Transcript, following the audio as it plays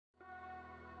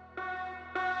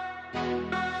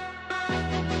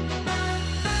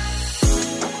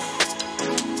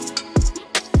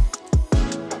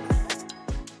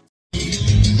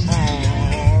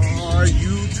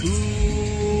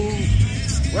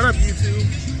What up, YouTube?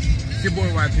 It's your boy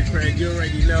Y2CRAIG. You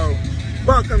already know.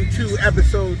 Welcome to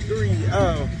episode 3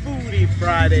 of Foodie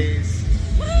Fridays.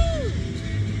 Woo!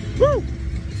 Woo!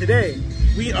 Today,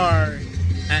 we are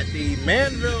at the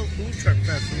Manville Food Truck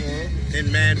Festival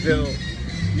in Manville,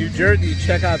 New Jersey.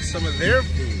 Check out some of their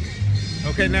food.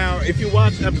 Okay, now, if you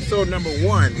watch episode number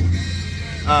 1,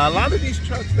 a lot of these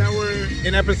trucks that were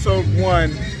in episode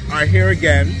 1 are here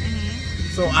again.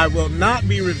 So I will not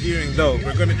be reviewing those.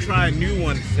 We're going to try new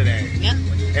ones today. Yep.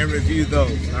 And review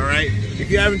those, all right?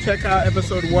 If you haven't checked out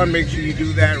episode 1, make sure you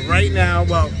do that right now.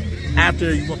 Well,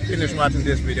 after you finish watching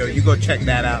this video, you go check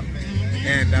that out.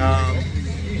 And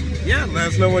yeah, let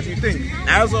us know what you think.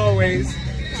 As always,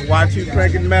 it's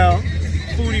Y2CRAIG and Mel,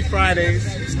 Foodie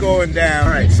Fridays. It's going down.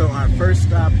 All right, so our first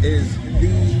stop is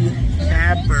the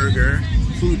Cab Burger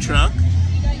food truck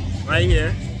right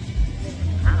here.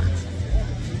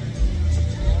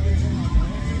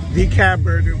 The Cab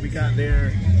Burger, we got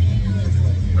their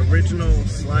original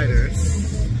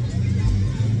sliders.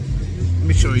 Let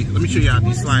me show y'all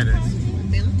these sliders.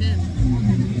 They look good.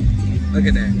 Look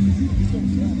at that.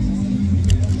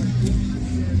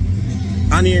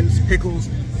 Onions, pickles,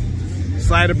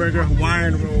 slider burger,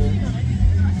 Hawaiian roll.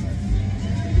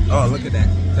 Oh, look at that.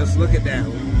 Let's look at that.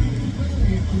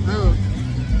 Oh.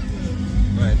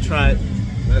 All right, try it.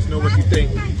 Let us know what you think.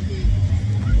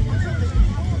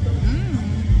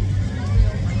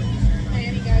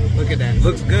 Look at that.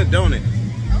 Looks good, don't it?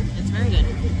 It's very good.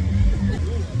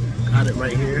 Got it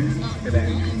right here. Look at that.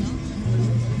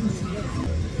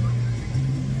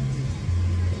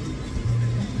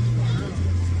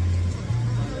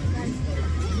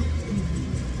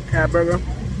 Cab Burger.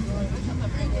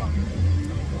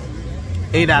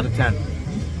 8 out of 10.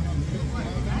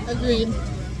 Agreed.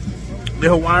 The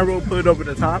Hawaiian roll, put it over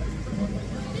the top.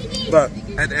 But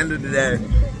at the end of the day,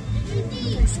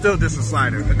 still just a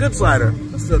slider. A good slider,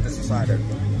 but still just a slider.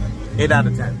 8 out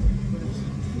of 10.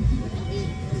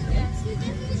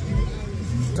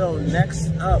 So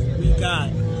next up, we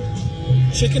got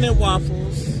chicken and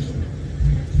waffles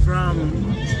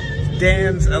from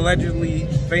Dan's allegedly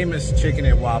famous chicken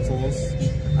and waffles.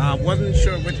 Wasn't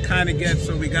sure which kind to get,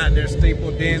 so we got their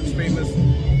staple Dan's famous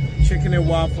chicken and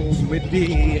waffles with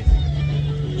the,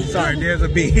 sorry, there's a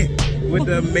B, with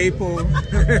the maple,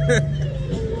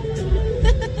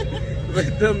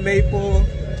 with the maple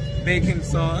bacon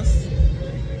sauce.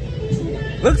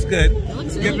 Looks good. It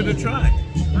looks Give good. it a try.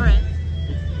 All right.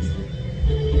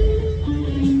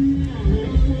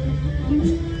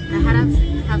 I had to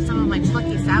have some of my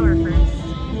plucky sour first.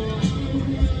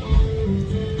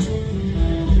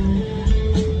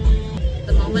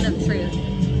 The moment of truth.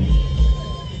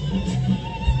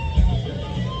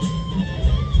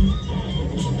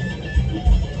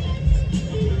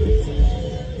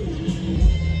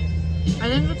 I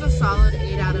think it's a solid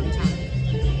 8 out of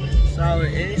 10.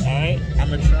 Solid 8. All right, I'm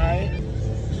gonna try it.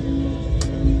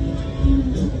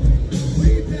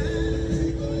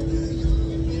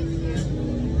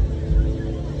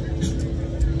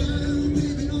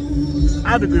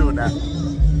 I'd agree with that.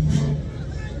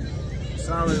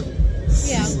 Solid.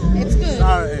 Yeah, it's good.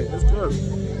 Solid 8. It's good.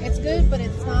 It's good, but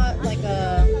it's not like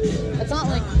it's not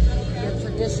like your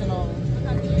traditional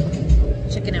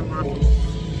chicken and waffles.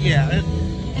 Yeah.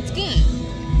 It's good.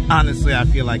 Honestly, I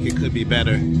feel like it could be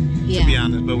better, Yeah. to be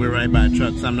honest, but we're right by a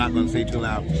truck, so I'm not going to say too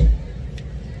loud.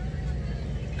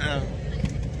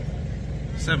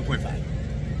 7.5.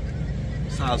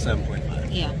 Solid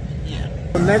 7.5. Yeah. Yeah.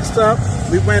 Next up,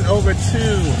 we went over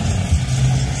to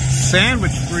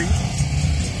Sandwich Street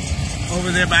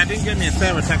over there, but I didn't get me a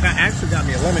sandwich. I actually got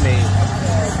me a lemonade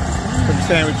from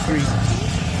Sandwich Street.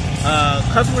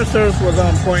 Customer service was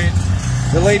on point.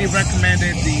 The lady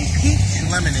recommended the peach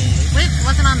lemonade. Wait, it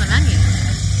wasn't on the menu.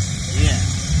 Yeah.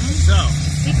 So,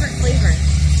 Secret flavor.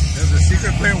 there's a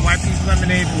secret flavor white peach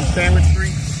lemonade from Sandwich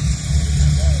Street.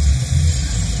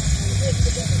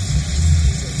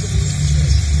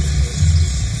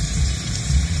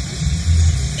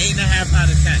 Eight and a half out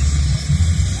of 10.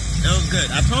 It was good.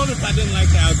 I told her if I didn't like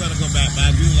it, I was gonna go back, but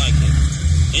I do like it.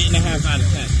 8.5 out of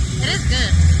 10. It is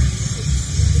good.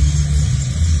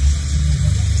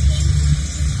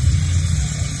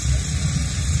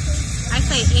 I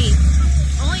say 8,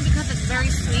 only because it's very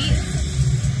sweet,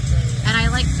 and I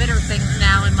like bitter things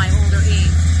now in my older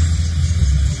age.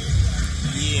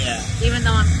 Yeah. Even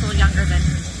though I'm still younger than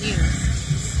you.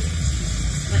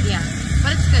 But yeah,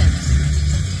 but it's good.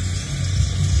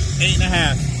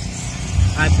 8.5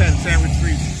 out of 10. Sandwich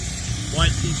Street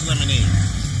white peach lemonade.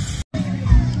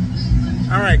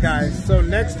 All right, guys. So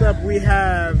next up we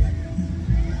have.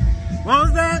 What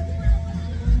was that?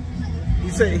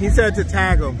 He said to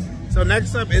tag him. So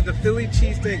next up is the Philly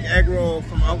cheesesteak egg roll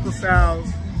from Uncle Sal's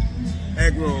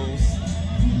Egg Rolls.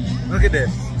 Look at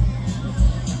this.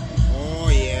 Oh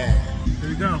yeah. Here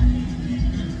we go.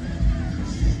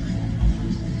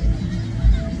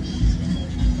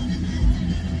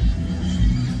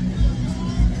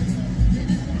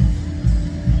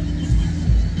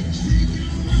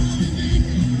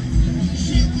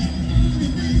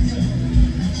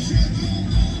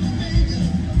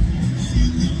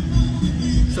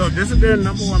 So this is their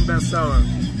 #1 bestseller,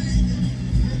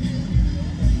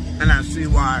 and I see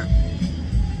why.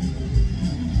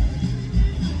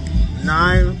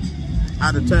 9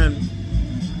 out of 10.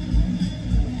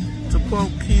 To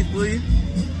quote Keith Lee,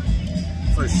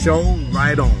 for sure,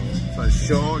 right on. For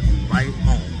sure, right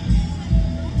on.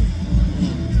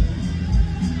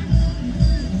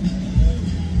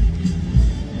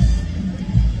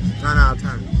 9 out of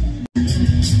 10.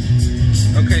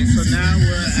 Okay, so now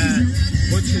we're at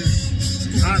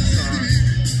Butcher's hot sauce,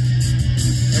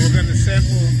 and we're gonna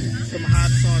sample some hot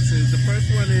sauces. The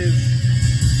first one is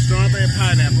strawberry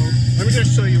pineapple. Let me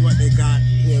just show you what they got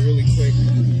here really quick.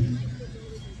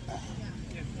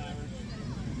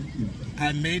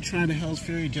 I may try the Hell's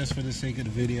Fury just for the sake of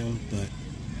the video, but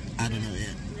I don't know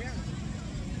yet.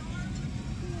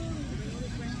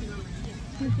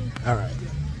 All right.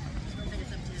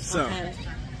 So,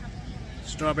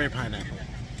 strawberry pineapple.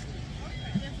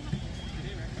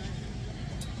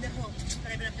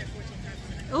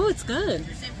 Oh, it's good.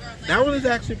 That one is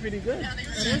actually pretty good.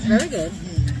 It is very good.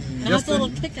 It has a little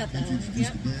kick at that.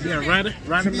 Yep. Yeah,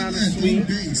 right amount of sweet.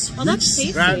 Oh, that's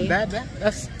tasty.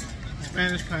 That's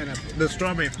Spanish pineapple. The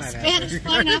strawberry pineapple. Spanish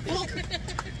pineapple.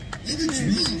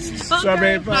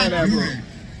 Strawberry pineapple.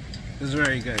 It's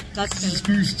very good. That's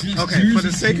good. Okay, for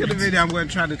the sake of the video, I'm going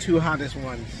to try the 2 hottest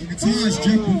ones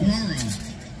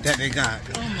that they got.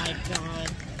 Oh my god.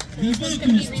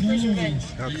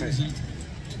 Okay.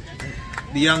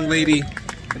 The young lady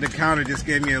at the counter just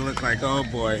gave me a look like, oh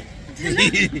boy.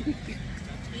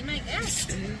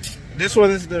 This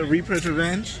one is the Reaper's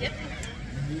Revenge. Yep.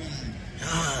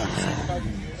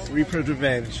 Reaper's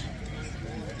Revenge.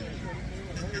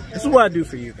 This is what I do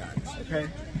for you guys, okay?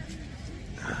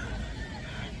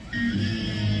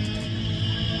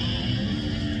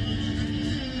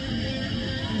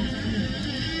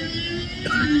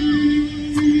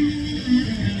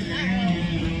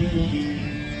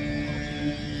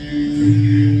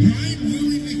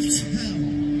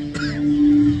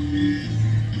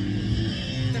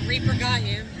 The Reaper got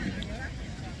you.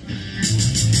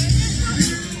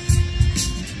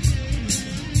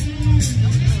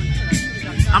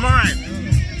 I'm alright.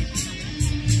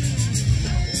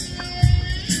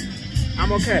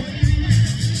 I'm okay.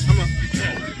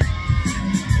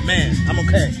 Man, I'm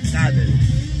okay. God did it.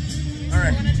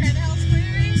 Alright. Want to try the Hell's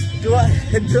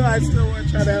Fury? Do I still want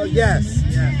to try to help? Yes.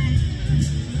 Yeah.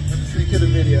 For the sake of the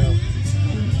video.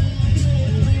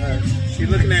 She's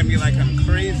looking at me like I'm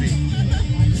crazy.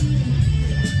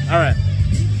 Alright.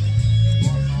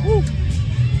 Woo.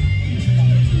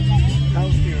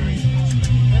 Hell's Fury.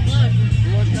 Good luck. You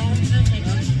want some? Okay,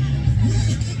 good.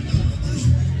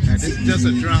 Now, this is just a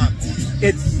drop.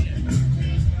 It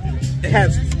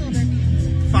has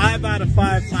 5 out of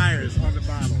 5 fires on the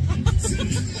bottle.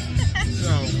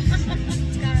 So,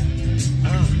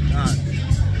 oh god.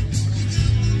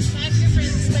 5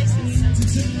 different spices.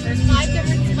 There's 5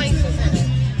 different spices in it.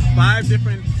 5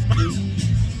 different spices.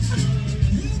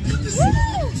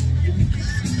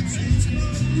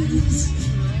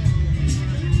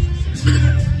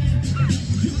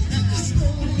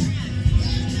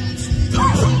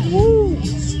 Woo!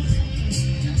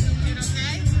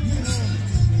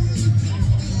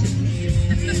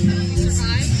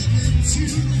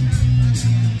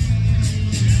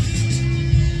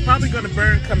 Probably gonna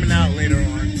burn coming out later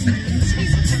on.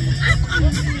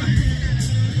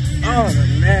 Oh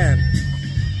man,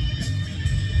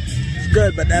 it's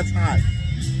good, but that's hot.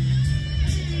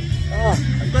 Oh,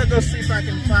 I'm gonna go see if I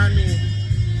can find me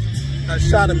a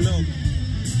shot of milk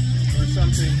or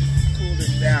something to cool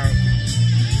this down.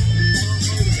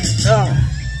 Oh,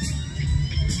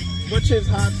 Butcher's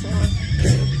hot sauce,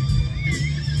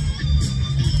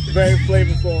 very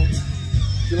flavorful.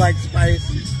 If you like spice,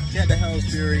 get the Hell's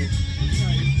Fury.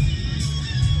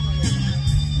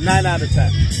 9 out of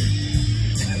 10.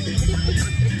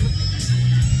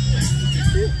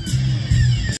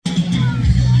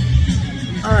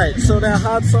 Alright, so that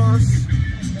hot sauce,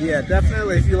 yeah,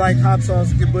 definitely if you like hot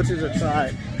sauce, give Butcher's a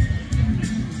try.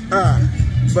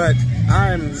 But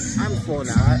I'm full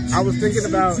now. I was thinking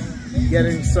about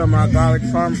getting some garlic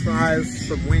parm fries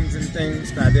from Wings and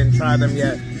Things. I didn't try them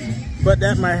yet. But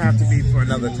that might have to be for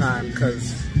another time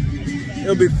because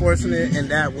it'll be forcing it, and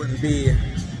that wouldn't be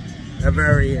a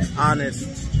very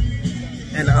honest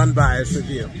and unbiased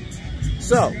review.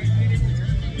 So,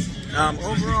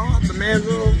 overall, the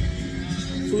Manville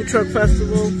Food Truck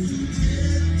Festival,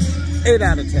 8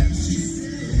 out of 10.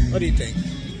 What do you think?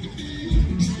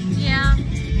 Yeah,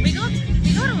 we go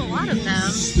to a lot of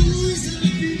them.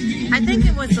 I think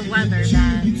it was the weather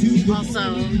that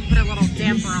also put a little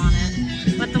damper on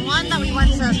it. But the one that we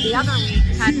went to the other week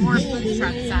had more food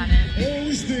trucks at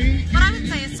it. But I would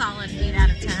say a solid 8 out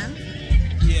of 10.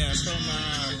 Yeah, from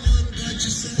the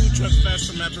Food Truck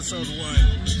Fest from episode 1.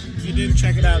 If you didn't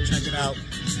check it out, check it out.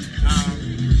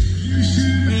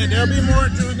 Man, there'll be more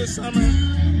during the summer.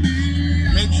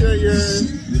 Make sure you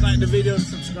like the video and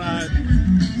subscribe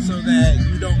so that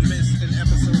you don't miss an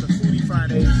episode of Foodie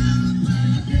Fridays.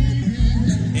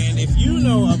 And if you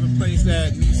know of a place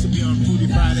that needs to be on Foodie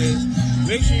Fridays,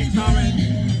 make sure you comment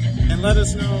and let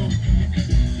us know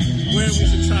where we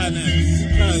should try next,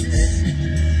 because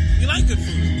we like good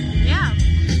food.